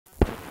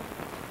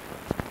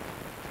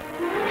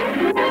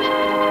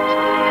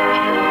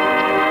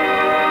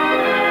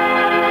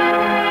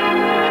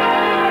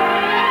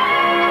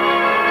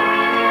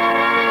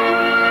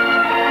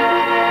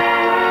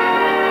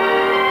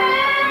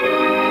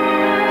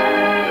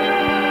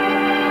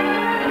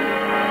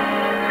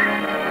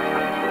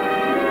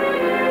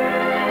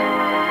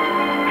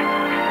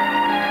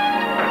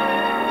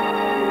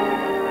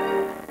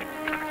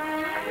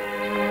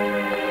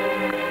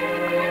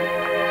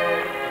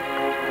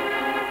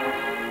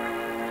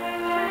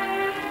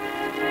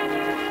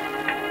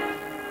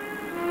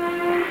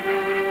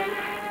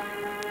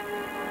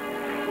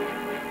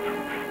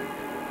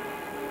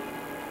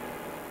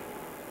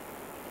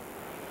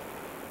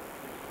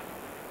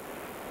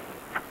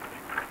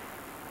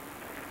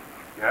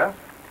Yeah?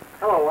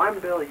 Hello, I'm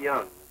Bill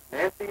Young.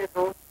 Nancy at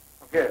home?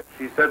 Yes,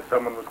 she said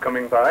someone was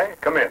coming by.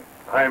 Come in.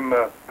 I'm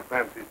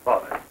Nancy's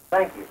father.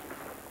 Thank you.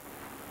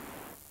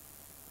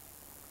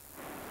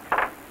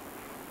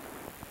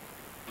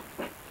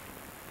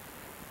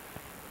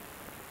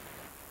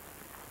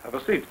 Have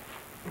a seat.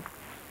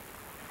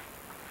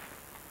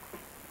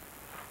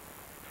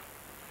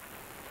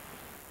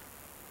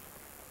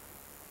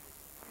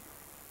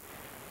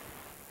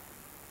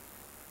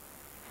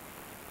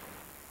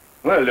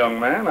 Well, young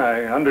man,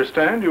 I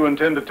understand you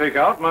intend to take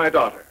out my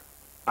daughter.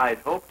 I'd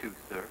hope to,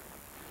 sir.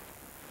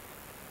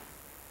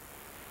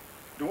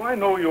 Do I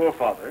know your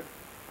father?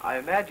 I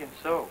imagine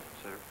so,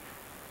 sir.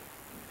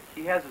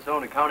 He has his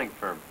own accounting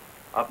firm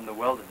up in the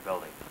Weldon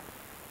building.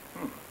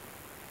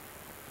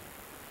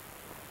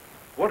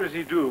 What does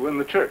he do in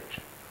the church?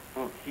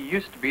 Well, he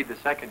used to be the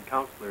second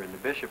counselor in the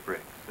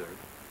bishopric, sir.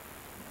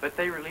 But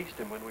they released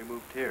him when we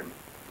moved here.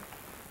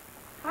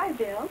 Hi,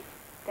 Bill.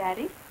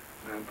 Daddy.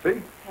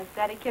 Nancy? Has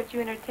Daddy kept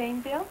you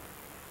entertained, Bill?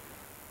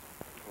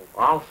 Oh,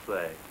 I'll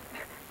say.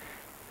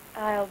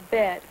 I'll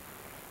bet.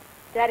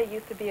 Daddy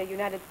used to be a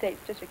United States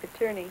District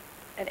Attorney,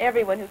 and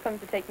everyone who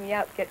comes to take me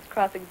out gets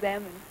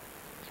cross-examined.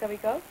 Shall we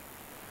go?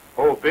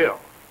 Oh, Bill.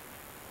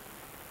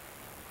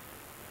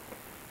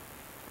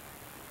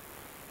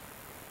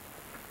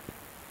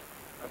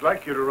 I'd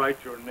like you to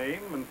write your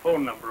name and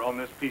phone number on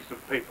this piece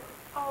of paper.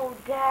 Oh,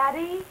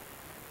 Daddy.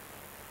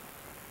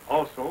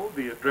 Also,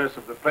 the address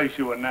of the place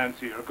you and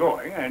Nancy are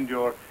going and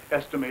your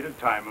estimated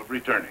time of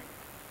returning.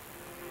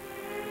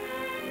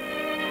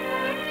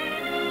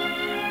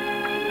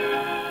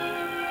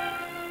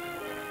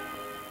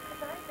 Good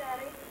night,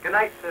 Daddy. Good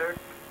night, sir.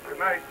 Good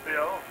night,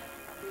 Bill.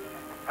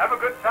 Have a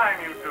good time,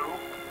 you two.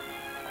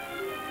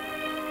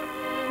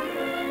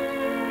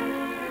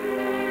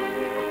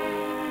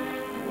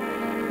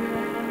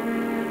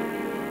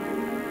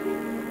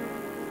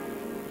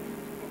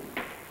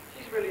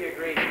 She's really a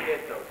great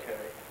kid, though, Terry.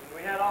 And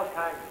we had all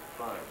kinds of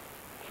fun.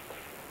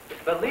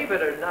 Believe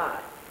it or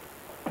not,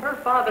 her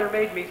father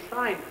made me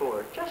sign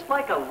for it, just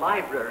like a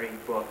library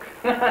book.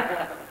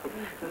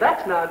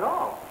 That's not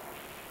all.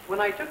 When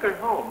I took her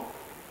home,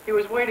 he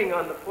was waiting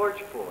on the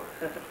porch for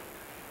her.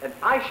 And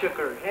I shook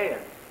her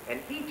hand, and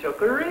he took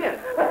her in.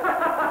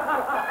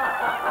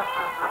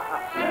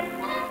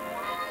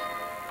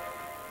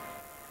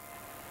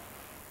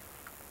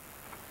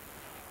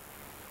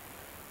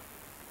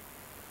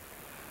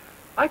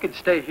 I could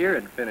stay here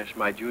and finish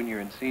my junior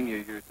and senior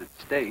years at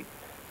State.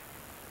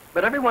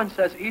 But everyone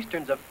says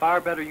Eastern's a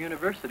far better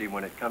university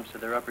when it comes to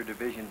their upper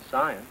division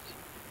science.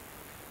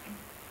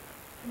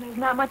 And there's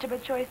not much of a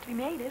choice to be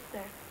made, is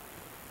there?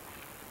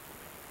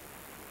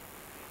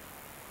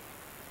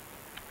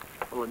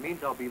 Well, it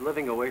means I'll be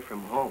living away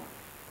from home,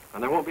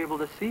 and I won't be able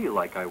to see you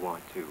like I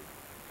want to.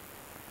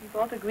 We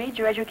both agreed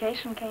your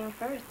education came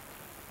first.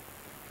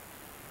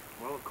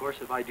 Well, of course,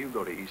 if I do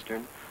go to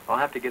Eastern, I'll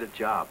have to get a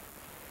job.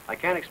 I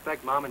can't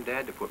expect Mom and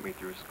Dad to put me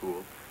through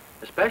school,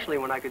 especially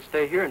when I could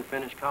stay here and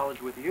finish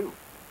college with you.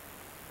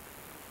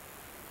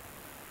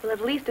 Well,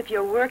 at least if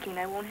you're working,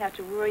 I won't have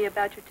to worry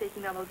about you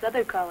taking all those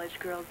other college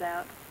girls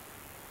out.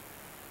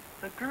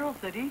 The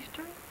girls at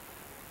Eastern?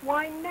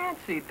 Why,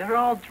 Nancy, they're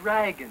all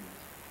dragons.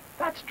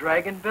 That's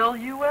Dragonville,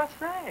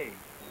 USA.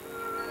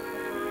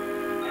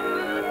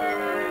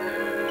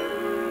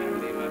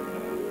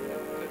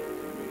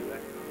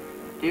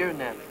 Dear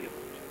Nancy,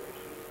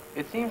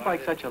 it seems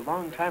like such a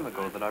long time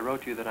ago that I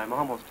wrote you that I'm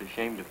almost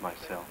ashamed of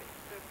myself.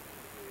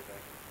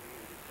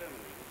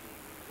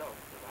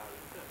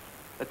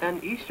 But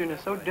then Eastern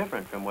is so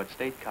different from what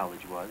State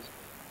College was.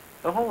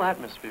 The whole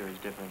atmosphere is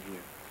different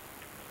here.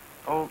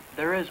 Oh,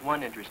 there is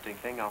one interesting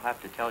thing I'll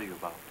have to tell you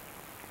about.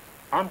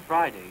 On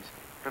Fridays,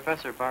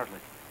 Professor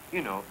Bartlett,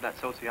 you know, that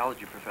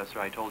sociology professor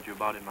I told you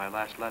about in my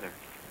last letter,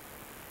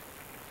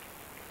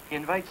 he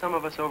invites some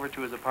of us over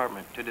to his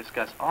apartment to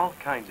discuss all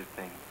kinds of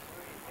things.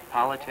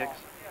 Politics,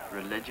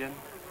 religion,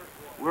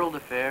 world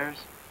affairs,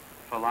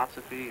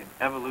 philosophy, and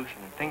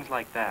evolution, and things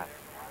like that.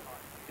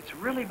 It's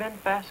really been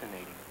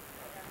fascinating.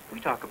 We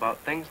talk about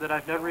things that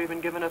I've never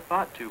even given a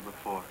thought to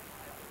before.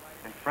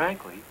 And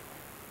frankly,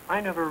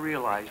 I never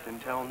realized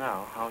until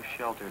now how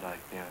sheltered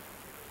I've been.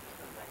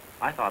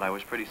 I thought I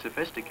was pretty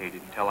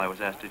sophisticated until I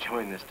was asked to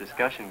join this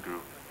discussion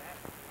group.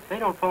 They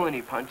don't pull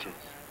any punches.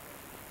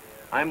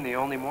 I'm the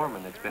only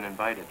Mormon that's been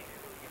invited.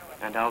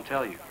 And I'll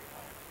tell you,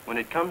 when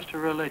it comes to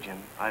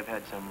religion, I've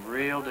had some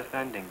real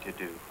defending to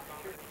do.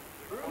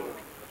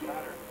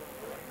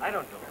 I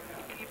don't know.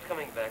 He keeps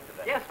coming back to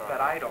that. Yes, but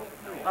I don't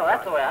know. Oh,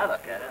 that's the way I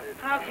look at it.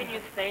 How can you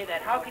say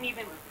that? How can you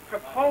even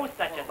propose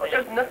such a thing?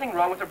 There's nothing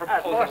wrong with a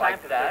proposal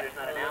like that.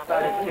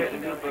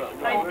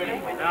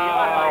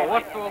 Now,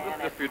 what's all this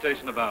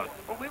disputation about?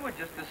 Well, we were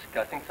just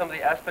discussing some of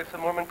the aspects of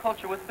Mormon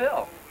culture with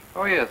Bill.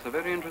 Oh, yes, a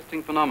very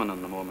interesting phenomenon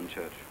in the Mormon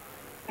church.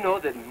 You know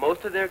that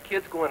most of their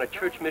kids go on a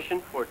church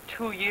mission for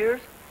 2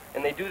 years,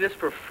 and they do this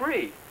for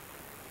free.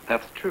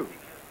 That's true.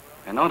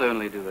 And not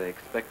only do they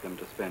expect them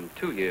to spend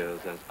 2 years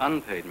as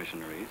unpaid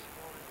missionaries,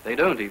 they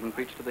don't even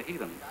preach to the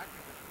heathens.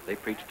 They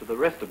preach to the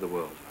rest of the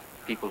world.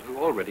 people who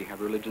already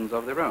have religions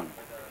of their own.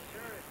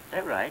 Is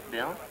that right,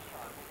 Bill?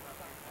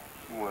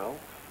 Well,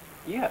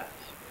 yes.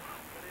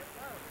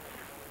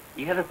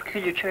 You have a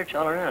peculiar church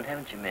all around,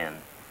 haven't you, men?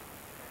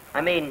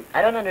 I mean,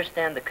 I don't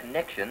understand the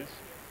connections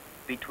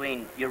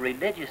between your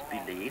religious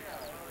beliefs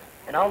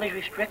and all these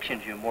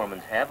restrictions you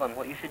Mormons have on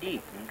what you should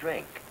eat and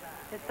drink.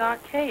 It's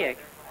archaic.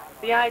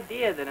 The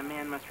idea that a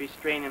man must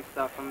restrain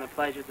himself from the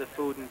pleasures of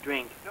food and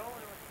drink,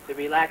 the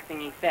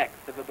relaxing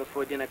effects of a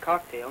before-dinner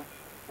cocktail.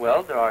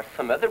 Well, there are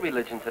some other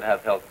religions that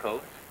have health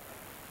codes.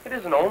 It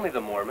isn't only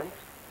the Mormons.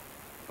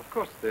 Of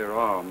course, there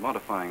are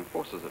modifying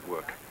forces at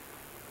work.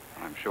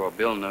 I'm sure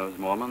Bill knows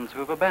Mormons who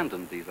have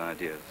abandoned these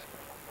ideas.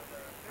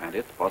 And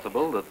it's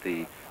possible that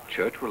the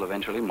church will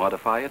eventually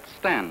modify its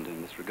stand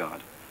in this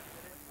regard.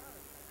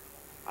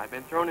 I've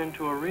been thrown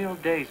into a real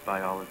daze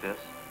by all of this.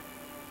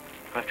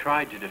 I've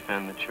tried to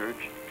defend the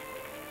church,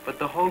 but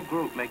the whole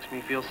group makes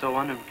me feel so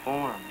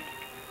uninformed,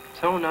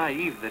 so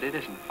naive that it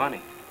isn't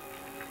funny.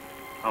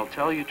 I'll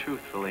tell you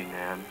truthfully,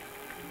 Nan,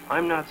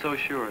 I'm not so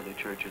sure of the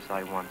church as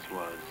I once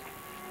was.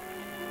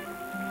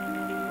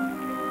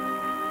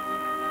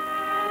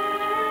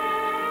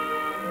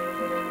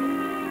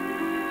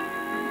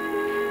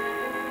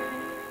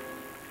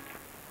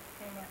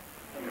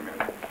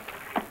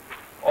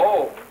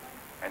 Oh,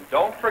 and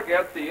don't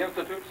forget the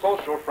Institute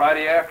Social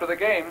Friday after the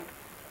game.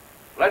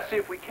 Let's see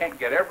if we can't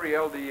get every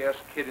LDS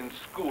kid in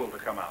school to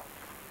come out.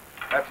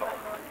 That's all.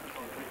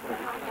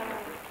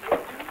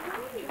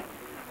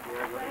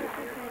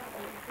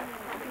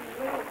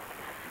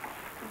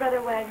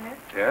 Brother Wagner,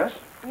 Yes?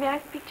 may I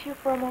speak to you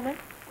for a moment?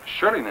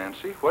 Surely,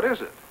 Nancy. What is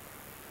it?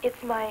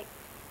 It's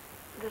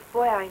this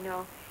boy I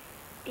know.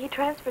 He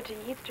transferred to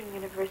Eastern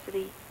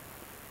University,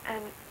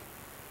 and,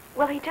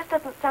 well, he just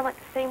doesn't sound like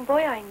the same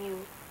boy I knew.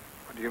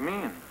 What do you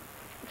mean?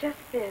 Just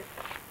this.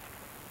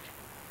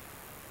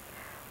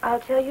 I'll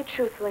tell you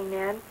truthfully,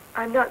 Nan,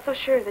 I'm not so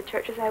sure of the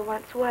church as I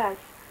once was.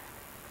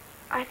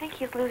 I think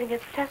he's losing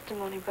his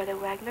testimony, Brother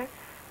Wagner,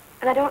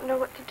 and I don't know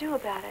what to do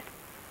about it.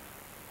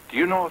 Do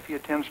you know if he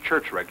attends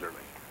church regularly?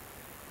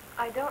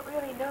 I don't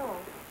really know.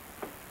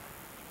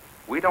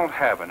 We don't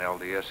have an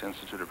LDS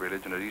Institute of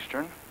Religion at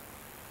Eastern.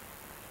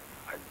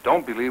 I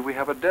don't believe we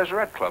have a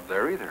Deseret Club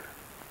there either.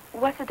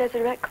 What's a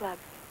Deseret Club?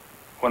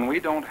 When we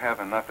don't have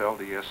enough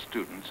LDS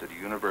students at a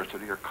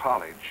university or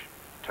college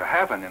to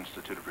have an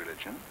Institute of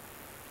Religion,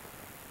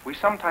 we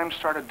sometimes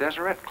start a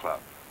Deseret Club.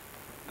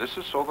 This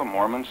is so the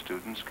Mormon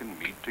students can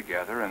meet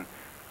together and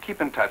keep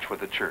in touch with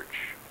the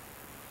church.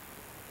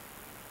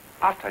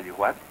 I'll tell you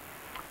what.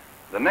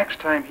 The next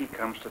time he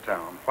comes to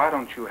town, why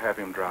don't you have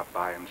him drop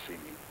by and see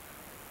me?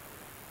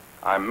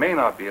 I may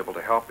not be able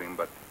to help him,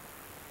 but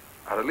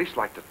I'd at least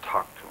like to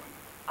talk to him.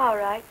 All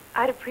right.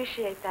 I'd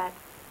appreciate that.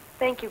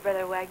 Thank you,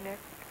 Brother Wagner.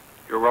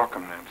 You're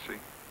welcome, Nancy.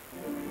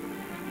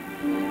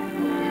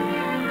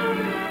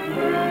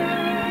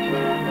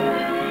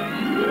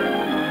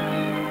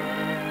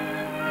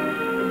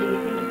 Do you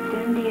think it's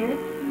done, dear?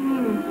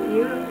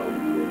 Beautiful.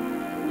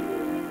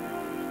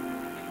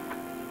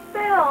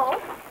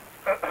 Bill!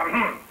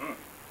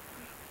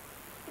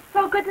 It's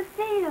so good to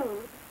see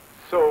you.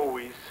 So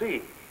we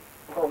see.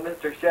 Oh,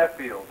 Mr.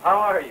 Sheffield, how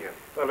are you?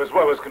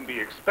 Well as can be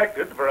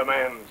expected for a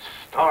man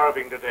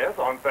starving to death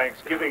on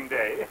Thanksgiving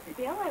Day.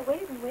 Bill, I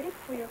waited and waited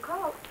for your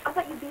call. I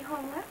thought you'd be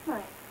home last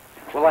night.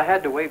 Well, I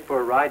had to wait for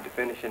a ride to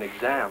finish an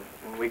exam,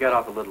 and we got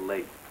off a little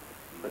late.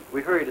 But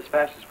we hurried as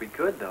fast as we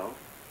could, though.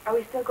 Are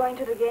we still going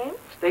to the game?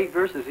 State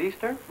versus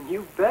Eastern?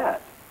 You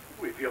bet.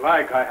 If you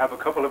like, I have a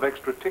couple of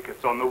extra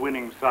tickets on the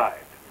winning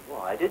side.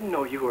 Well, I didn't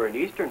know you were an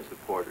Eastern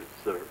supporter,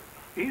 sir.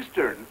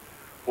 Eastern?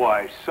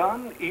 Why,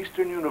 son,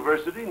 Eastern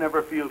University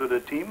never fielded a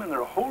team in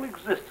their whole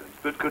existence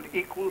that could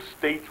equal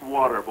State's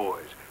Water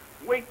Boys.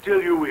 Wait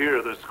till you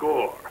hear the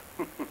score.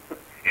 It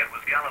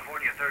was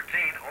California 13,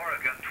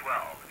 Oregon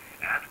 12.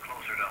 And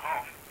closer to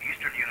home,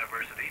 Eastern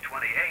University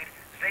 28,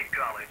 State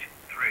College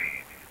 3.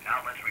 Now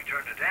let's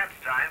return to dance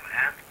time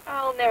and...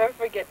 I'll never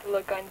forget the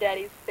look on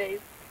Daddy's face.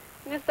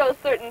 He was so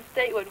certain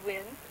State would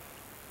win.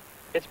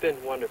 It's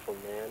been wonderful,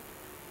 Nan.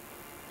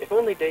 If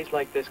only days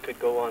like this could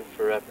go on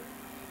forever.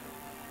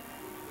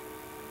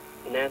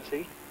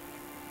 Nancy,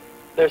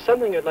 there's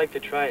something I'd like to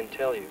try and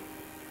tell you.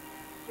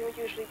 You're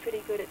usually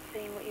pretty good at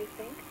saying what you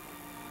think.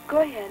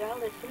 Go ahead, I'll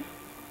listen.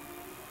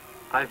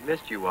 I've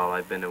missed you while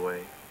I've been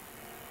away.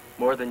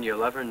 More than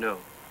you'll ever know.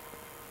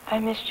 I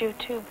missed you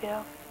too,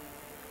 Bill.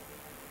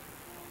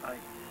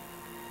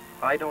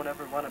 I don't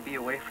ever want to be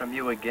away from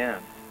you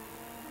again.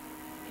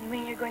 You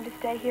mean you're going to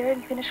stay here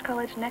and finish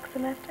college next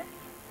semester?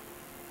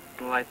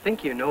 Well, I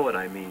think you know what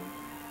I mean.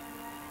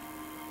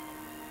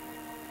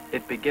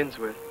 It begins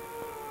with,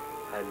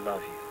 I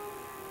love you.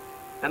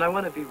 And I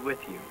want to be with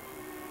you.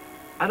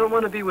 I don't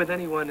want to be with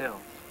anyone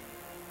else.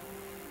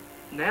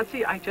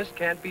 Nancy, I just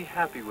can't be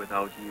happy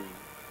without you.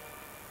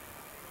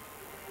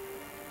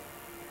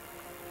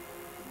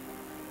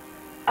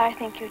 I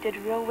think you did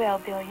real well,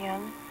 Bill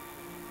Young.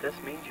 This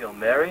means you'll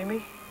marry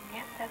me?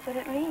 Yes, that's what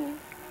it means.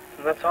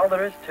 And that's all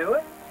there is to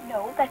it?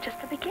 No, that's just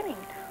the beginning.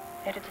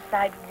 We have to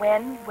decide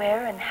when,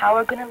 where, and how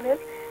we're going to live.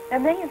 There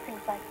are a million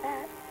things like that.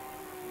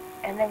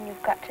 And then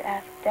you've got to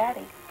ask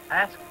Daddy.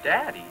 Ask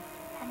Daddy?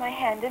 For my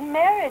hand in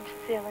marriage,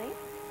 silly.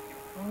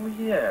 Oh,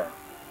 yeah.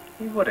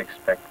 He would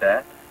expect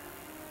that.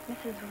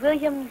 Mrs.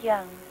 William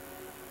Young.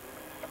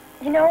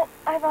 You know,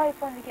 I've always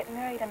wanted to get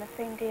married on the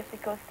same day as we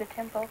go to the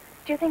temple.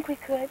 Do you think we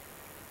could?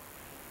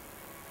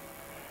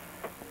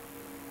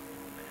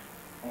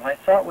 Well, I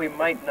thought we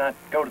might not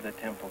go to the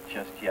temple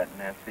just yet,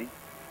 Nancy.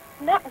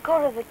 Not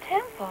go to the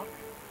temple?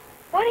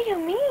 What do you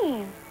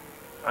mean?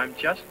 I'm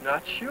just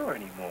not sure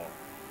anymore.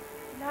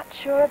 Not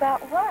sure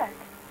about what?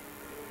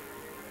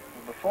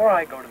 Well, before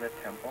I go to the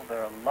temple,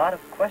 there are a lot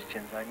of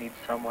questions I need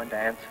someone to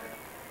answer.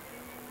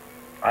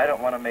 I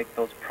don't want to make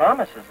those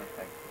promises if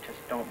I just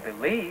don't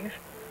believe.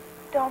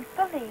 Don't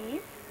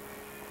believe?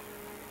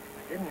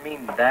 I didn't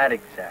mean that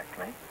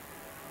exactly.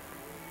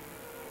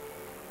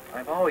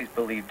 I've always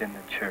believed in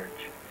the church.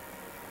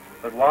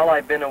 But while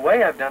I've been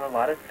away, I've done a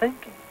lot of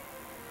thinking.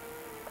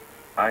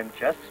 I'm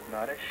just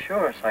not as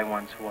sure as I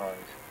once was.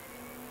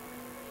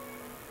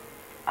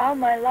 All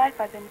my life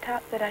I've been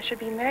taught that I should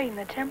be married in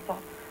the temple.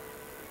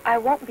 I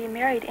won't be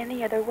married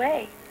any other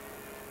way.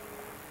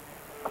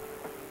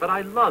 But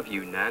I love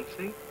you,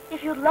 Nancy.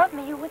 If you loved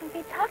me, you wouldn't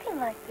be talking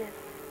like this.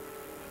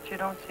 But you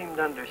don't seem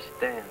to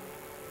understand.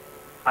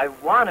 I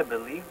want to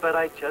believe, but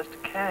I just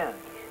can't.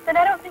 Then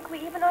I don't think we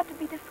even ought to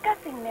be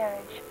discussing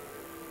marriage.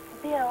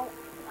 Bill,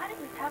 why don't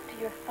you talk to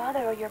your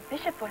father or your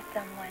bishop or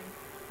someone?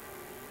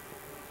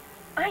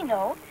 I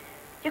know.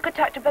 You could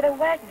talk to Brother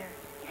Wagner.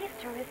 He's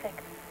terrific.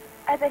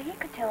 I bet he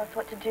could tell us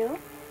what to do.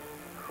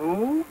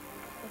 Who?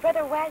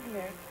 Brother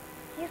Wagner.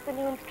 He's the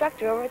new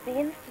instructor over at the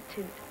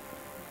Institute.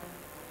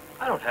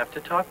 I don't have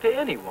to talk to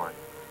anyone.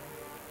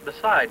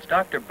 Besides,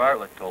 Dr.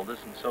 Bartlett told us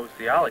in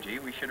sociology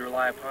we should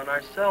rely upon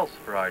ourselves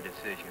for our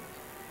decisions.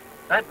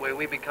 That way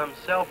we become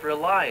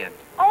self-reliant.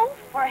 Oh,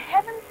 for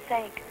heaven's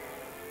sake.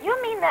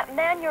 You mean that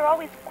man you're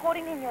always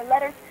quoting in your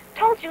letters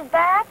told you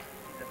that?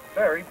 He's a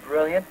very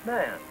brilliant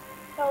man.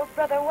 So's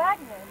Brother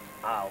Wagner.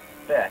 I'll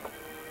bet.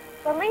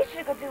 The least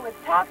you could do is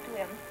talk to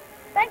him.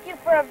 Thank you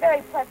for a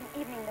very pleasant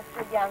evening,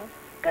 Mr. Young.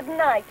 Good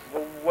night.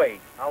 Well,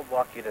 wait. I'll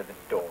walk you to the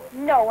door.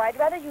 No, I'd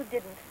rather you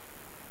didn't.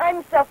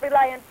 I'm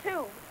self-reliant,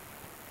 too.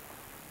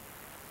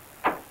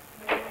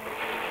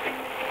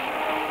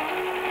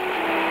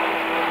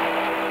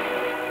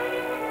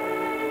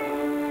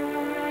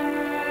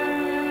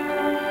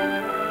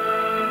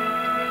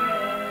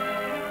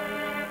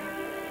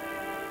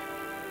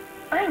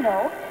 I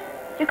know.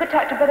 You could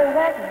talk to Brother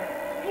Wagner.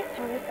 He's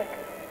terrific.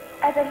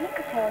 I bet he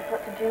could tell us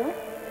what to do.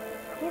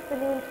 He's the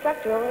new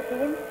instructor over at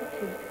the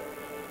Institute.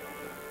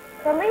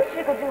 The least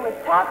you could do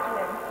is talk to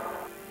him.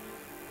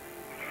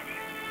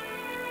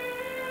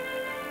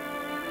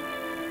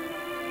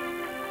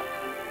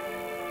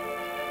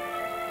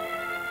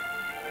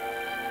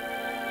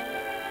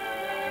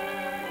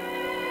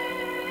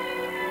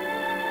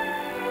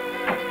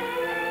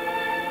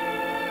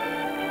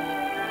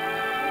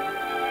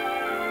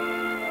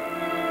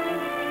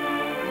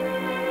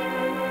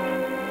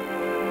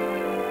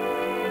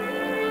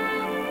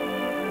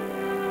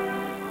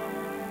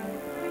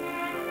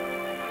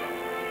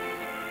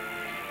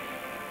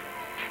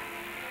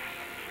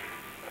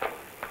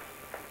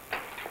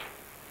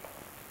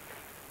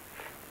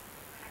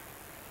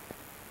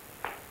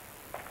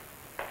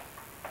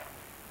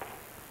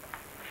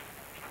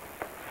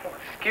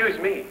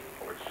 Excuse me.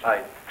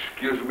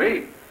 Excuse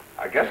me.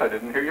 I guess I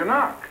didn't hear you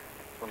knock.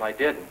 Well, I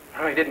didn't.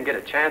 I didn't get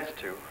a chance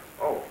to.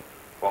 Oh.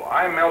 Well,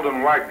 I'm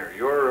Eldon Wagner.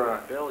 You're,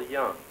 Bill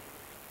Young.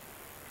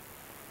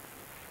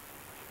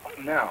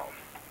 Now,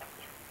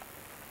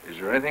 is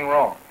there anything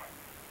wrong?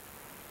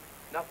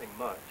 Nothing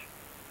much.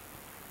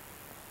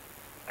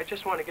 I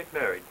just want to get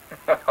married.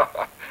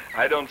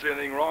 I don't see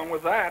anything wrong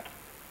with that.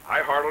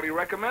 I heartily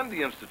recommend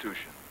the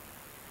institution.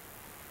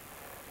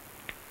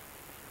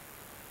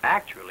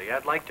 Actually,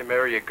 I'd like to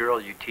marry a girl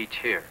you teach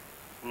here,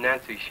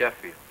 Nancy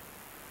Sheffield.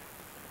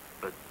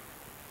 But,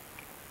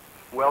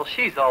 well,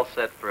 she's all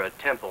set for a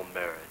temple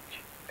marriage.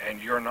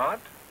 And you're not?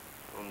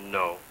 Oh,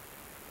 no.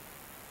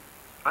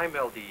 I'm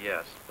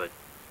LDS, but...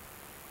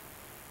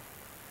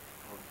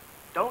 Well,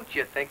 don't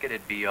you think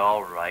it'd be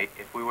all right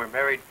if we were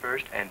married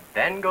first and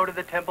then go to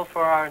the temple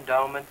for our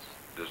endowments?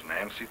 Does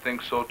Nancy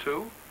think so,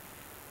 too?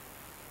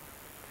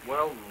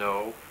 Well,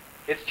 no.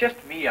 It's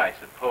just me, I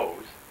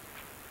suppose.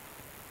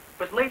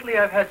 But lately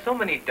I've had so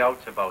many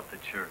doubts about the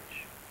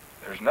church.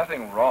 There's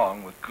nothing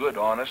wrong with good,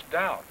 honest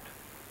doubt.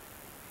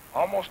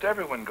 Almost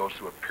everyone goes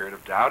through a period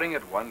of doubting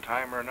at one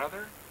time or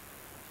another.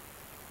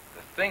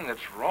 The thing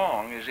that's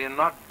wrong is in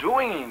not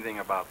doing anything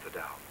about the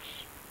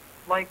doubts.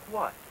 Like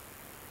what?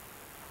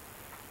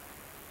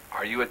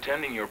 Are you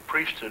attending your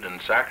priesthood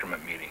and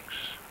sacrament meetings?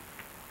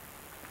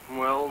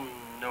 Well,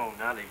 no,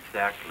 not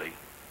exactly.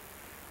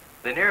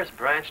 The nearest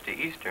branch to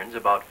Eastern's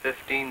about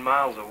 15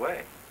 miles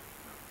away.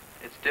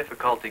 It's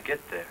difficult to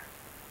get there.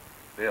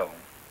 Bill,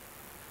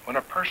 when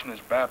a person is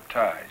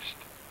baptized,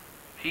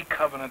 he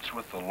covenants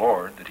with the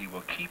Lord that he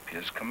will keep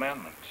his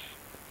commandments.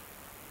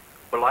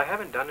 Well, I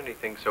haven't done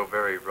anything so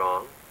very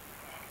wrong.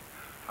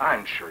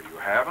 I'm sure you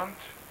haven't.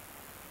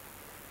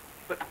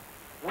 But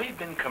we've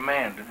been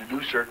commanded to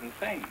do certain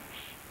things.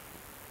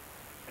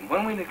 And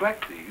when we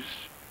neglect these,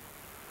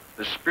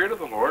 the Spirit of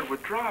the Lord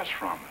withdraws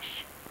from us.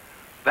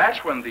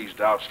 That's when these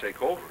doubts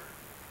take over.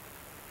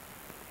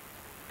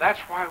 That's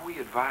why we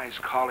advise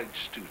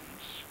college students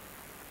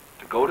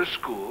to go to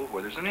school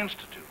where there's an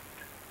institute.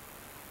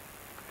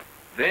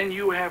 Then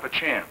you have a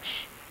chance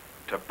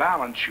to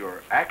balance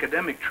your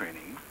academic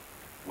training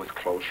with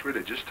close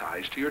religious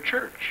ties to your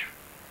church.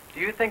 Do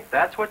you think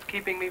that's what's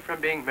keeping me from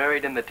being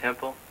married in the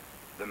temple?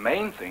 The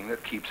main thing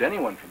that keeps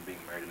anyone from being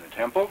married in the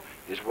temple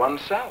is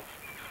oneself,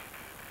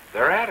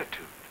 their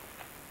attitude.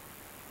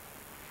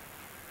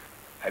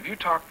 Have you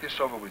talked this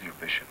over with your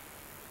bishop?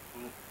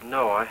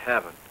 No, I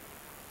haven't.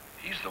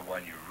 He's the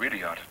one you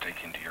really ought to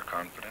take into your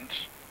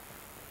confidence.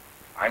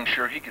 I'm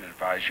sure he can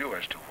advise you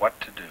as to what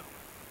to do.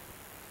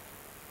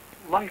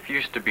 Life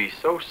used to be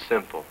so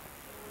simple.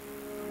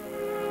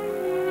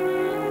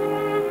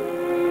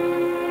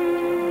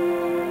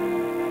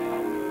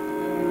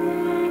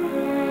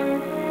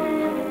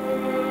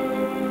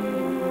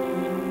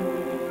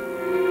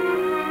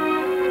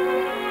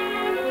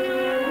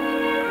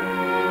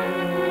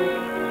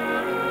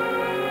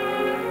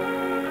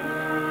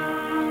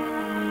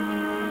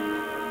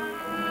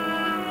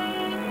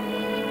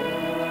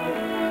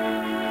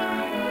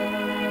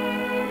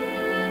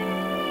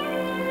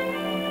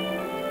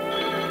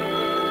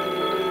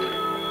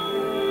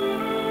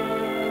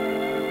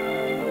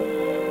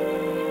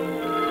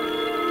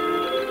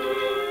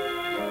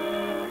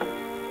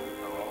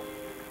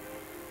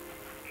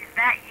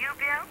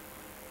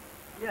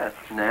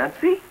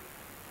 Nancy?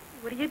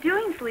 What are you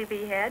doing,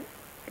 sleepyhead?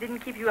 I didn't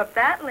keep you up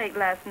that late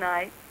last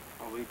night.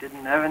 Well, we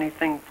didn't have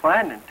anything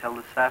planned until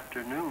this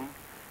afternoon.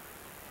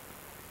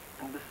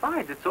 And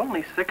besides, it's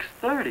only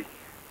 6:30.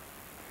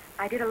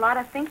 I did a lot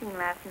of thinking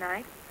last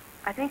night.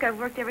 I think I've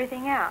worked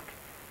everything out.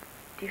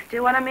 Do you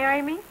still want to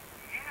marry me?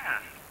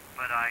 Yes,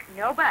 but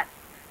No buts.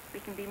 We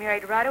can be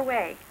married right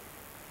away.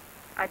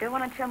 I don't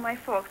want to tell my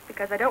folks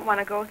because I don't want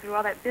to go through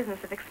all that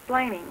business of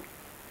explaining.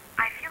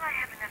 I feel I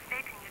have enough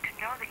faith in you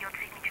to know that you'll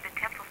take me to the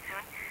temple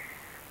soon,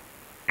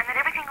 and that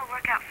everything will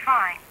work out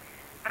fine.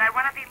 But I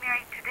want to be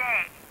married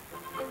today.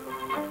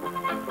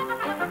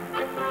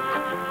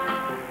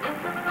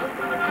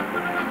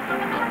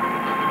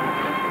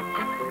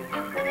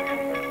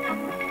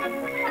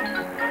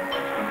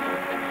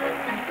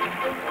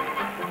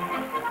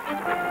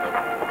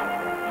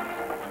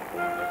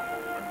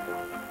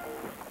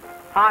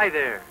 Hi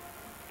there.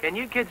 Can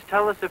you kids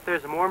tell us if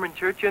there's a Mormon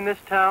church in this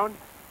town?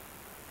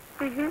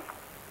 Mm-hmm.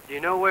 Do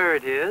you know where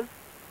it is?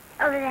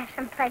 Over there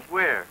someplace.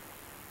 Where?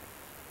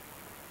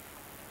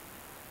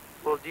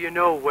 Well, do you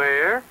know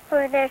where?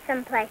 Over there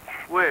someplace.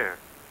 Where?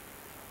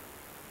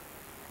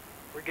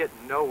 We're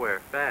getting nowhere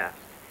fast.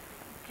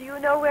 Do you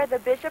know where the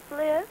bishop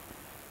lives?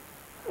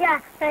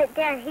 Yeah, right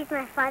there. He's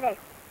my father.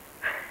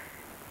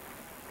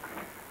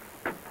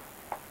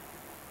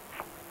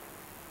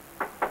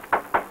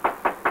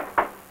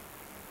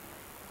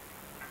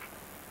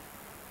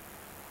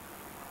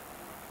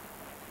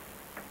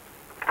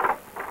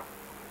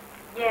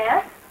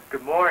 Yes?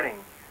 Good morning.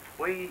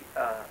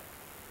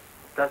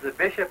 Does the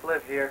bishop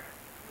live here?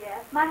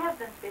 Yes, my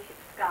husband's Bishop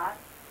Scott.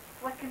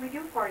 What can we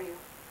do for you?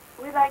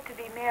 We'd like to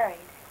be married.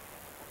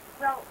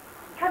 Well,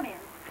 come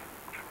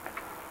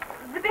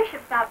in. The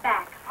bishop's out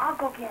back. I'll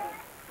go get him.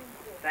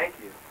 Thank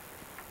you.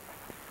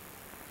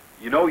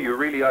 You know, you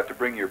really ought to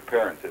bring your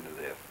parents into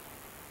this.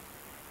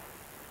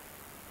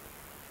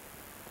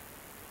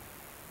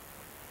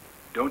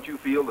 Don't you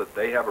feel that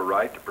they have a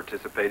right to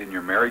participate in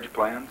your marriage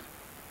plans?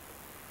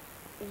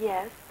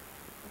 Yes,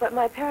 but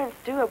my parents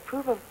do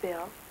approve of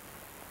Bill.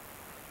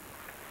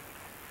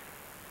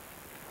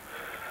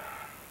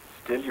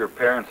 Still, your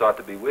parents ought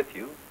to be with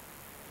you.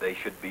 They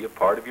should be a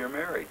part of your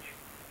marriage.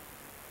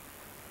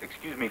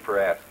 Excuse me for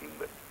asking,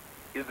 but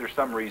is there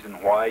some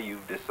reason why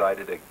you've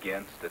decided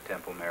against a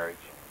temple marriage?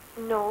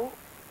 No,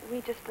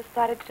 we just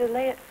decided to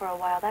delay it for a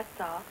while,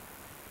 that's all.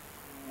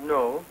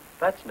 No,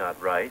 that's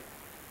not right.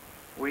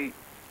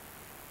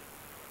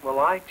 Well,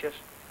 I just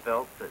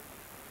felt that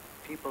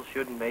people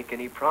shouldn't make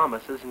any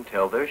promises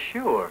until they're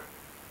sure.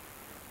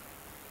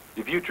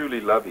 If you truly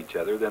love each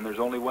other, then there's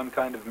only one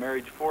kind of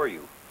marriage for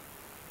you,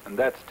 and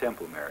that's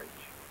temple marriage.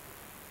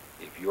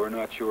 If you're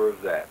not sure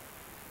of that,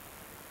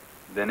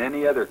 then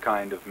any other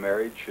kind of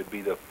marriage should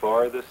be the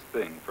farthest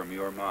thing from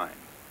your mind.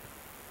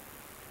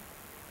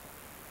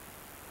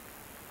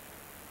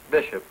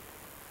 Bishop,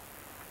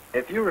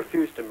 if you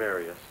refuse to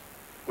marry us,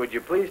 would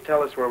you please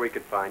tell us where we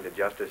could find a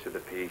justice of the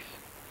peace?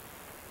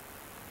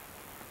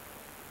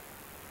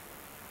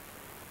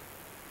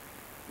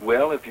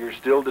 Well, if you're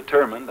still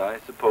determined, I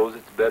suppose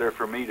it's better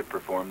for me to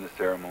perform the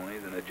ceremony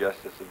than a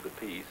justice of the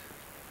peace.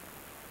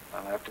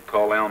 I'll have to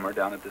call Elmer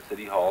down at the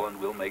city hall,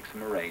 and we'll make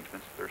some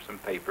arrangements. There's some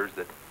papers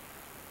that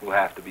will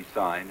have to be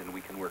signed, and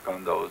we can work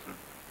on those and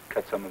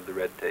cut some of the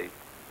red tape.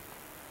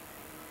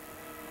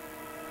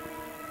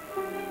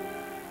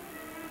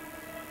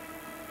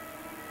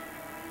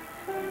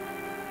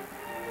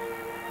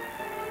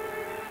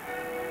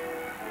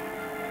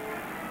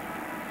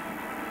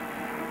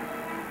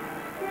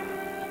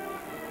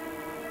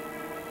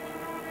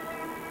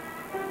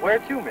 Where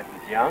to,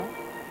 Mrs. Young?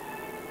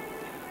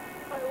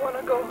 I want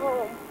to go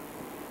home.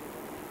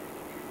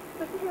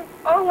 This isn't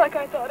all like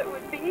I thought it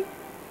would be.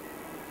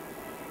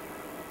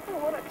 I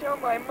want to tell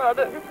my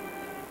mother.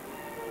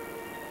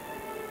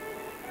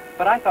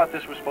 But I thought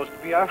this was supposed to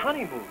be our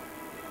honeymoon.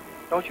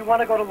 Don't you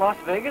want to go to Las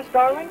Vegas,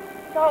 darling?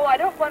 No, I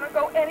don't want to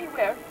go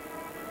anywhere.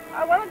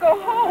 I want to go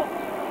home.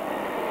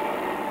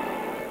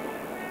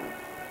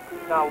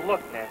 Now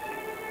look, Nancy,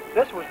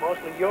 this was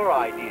mostly your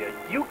idea.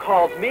 You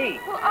called me.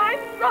 Well, I'm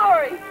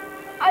sorry.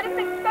 I didn't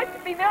expect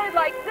to be married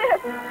like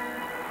this.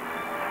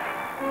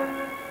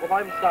 Well,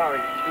 I'm sorry,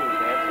 too,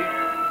 Nancy.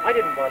 I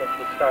didn't want us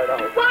to start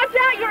out. Watch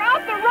out, you're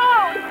off the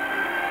road!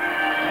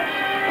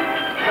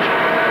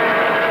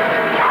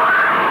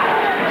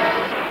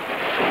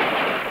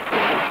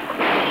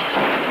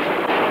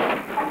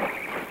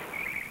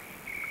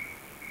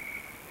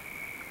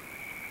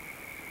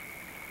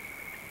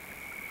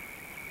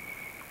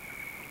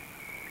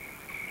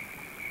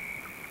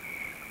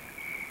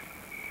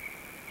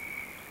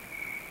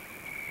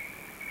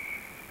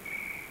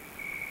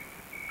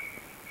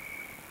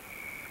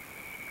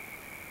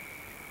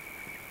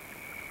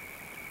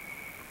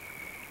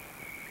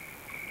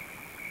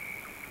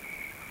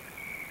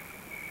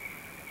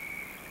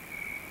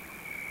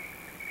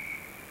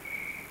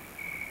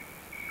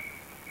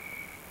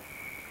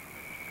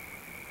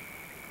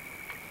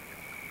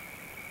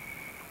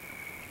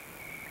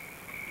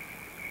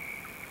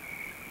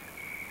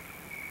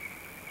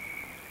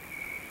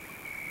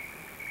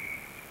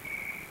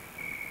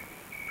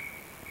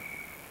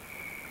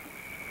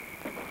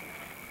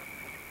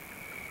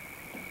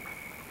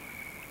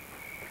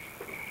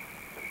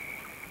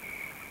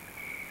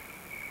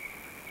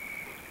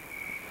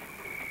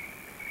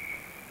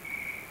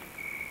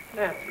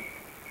 Nancy.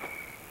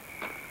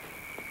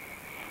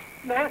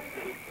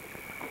 Nancy.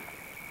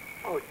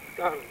 Oh,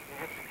 darling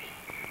Nancy.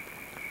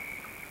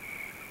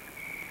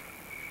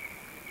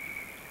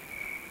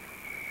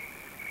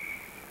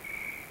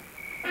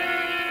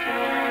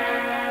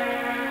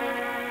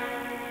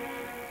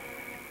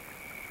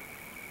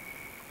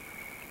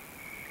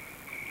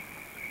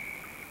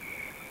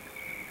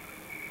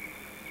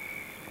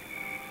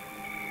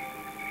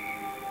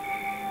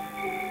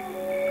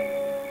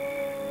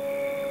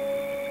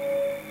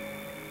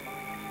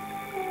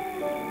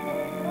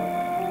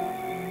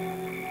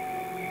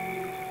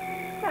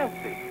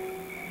 Nancy.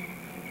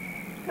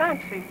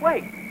 Nancy,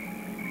 wait.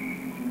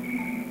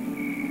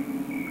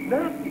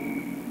 Nancy.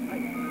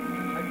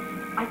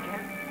 I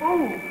can't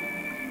move.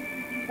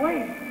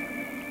 Wait.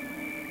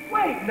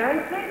 Wait,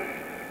 Nancy.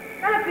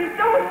 Nancy,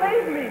 don't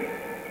leave me.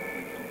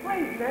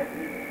 Wait,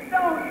 Nancy.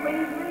 Don't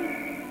leave me.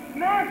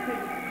 Nancy.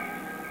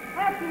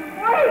 Nancy,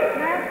 wait,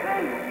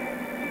 Nancy.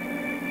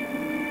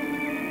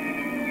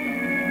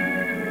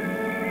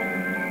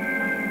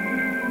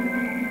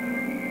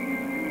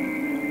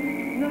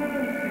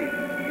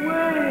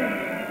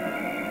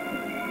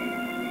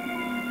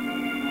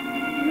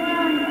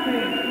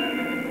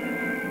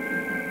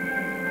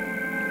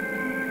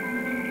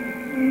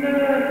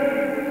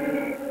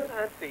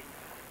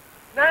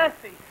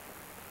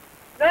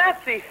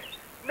 Nancy!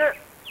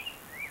 Nancy!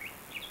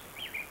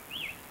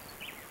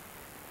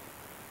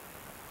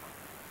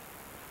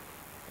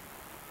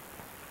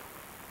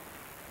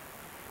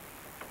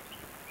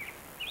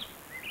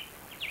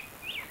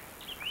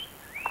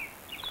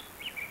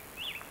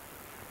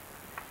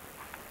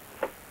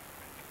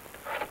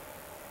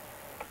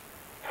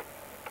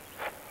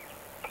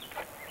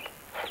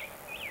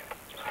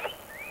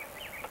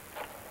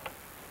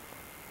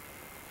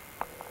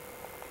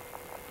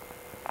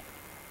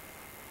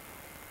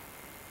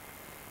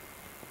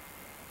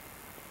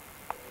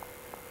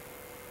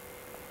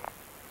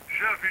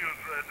 Sheffield's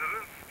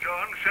residence.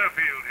 John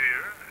Sheffield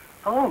here.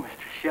 Hello,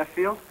 Mr.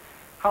 Sheffield.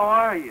 How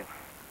are you?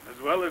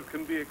 As well as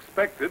can be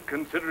expected,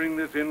 considering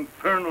this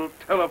infernal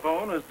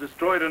telephone has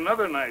destroyed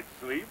another night's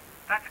sleep.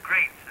 That's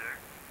great,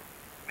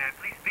 sir. May I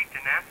please speak to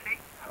Nancy?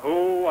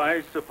 Oh,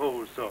 I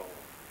suppose so.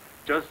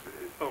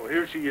 Oh,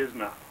 here she is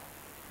now.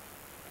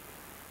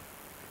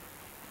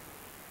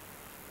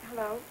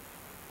 Hello?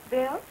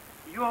 Bill?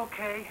 You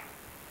okay?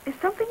 Is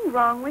something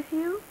wrong with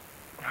you?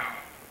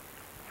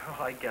 Oh,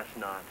 I guess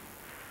not.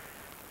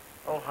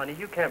 Oh, honey,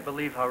 you can't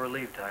believe how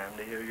relieved I am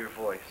to hear your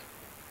voice.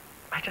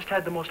 I just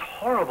had the most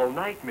horrible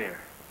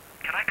nightmare.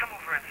 Can I come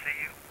over and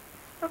see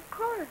you? Of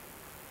course.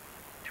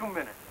 2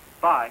 minutes.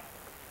 Bye.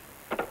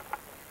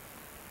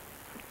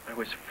 I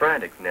was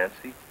frantic,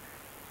 Nancy.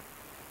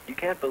 You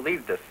can't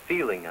believe the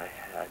feeling I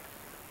had.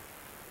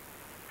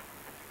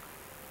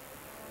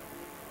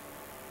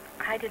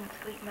 I didn't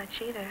sleep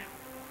much either.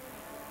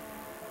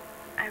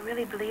 I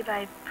really believe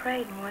I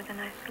prayed more than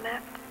I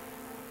slept.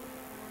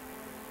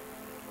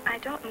 I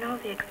don't know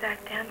the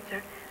exact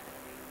answer,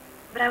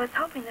 but I was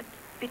hoping that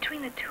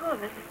between the two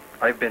of us...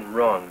 I've been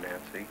wrong,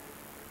 Nancy.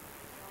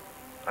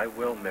 I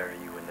will marry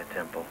you in the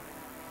temple.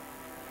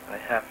 I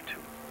have to.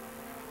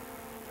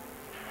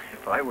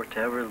 If I were to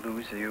ever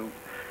lose you...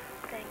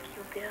 Thank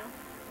you, Bill.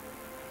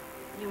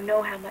 You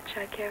know how much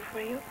I care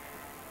for you.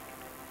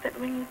 But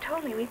when you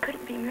told me we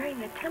couldn't be married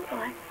in the temple,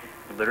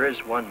 Well, there is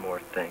one more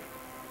thing.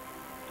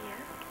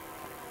 Yes?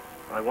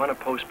 I want to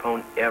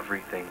postpone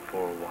everything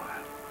for a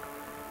while.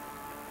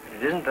 And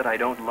it isn't that I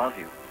don't love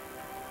you,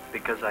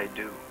 because I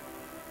do.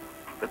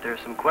 But there are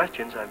some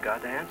questions I've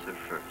got to answer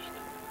first.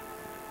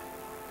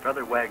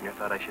 Brother Wagner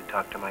thought I should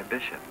talk to my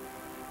bishop,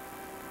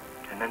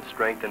 and then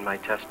strengthen my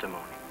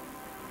testimony.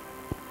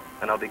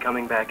 And I'll be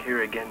coming back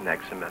here again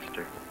next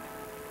semester.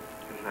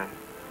 And then,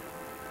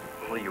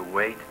 will you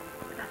wait?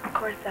 Of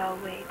course I'll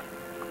wait.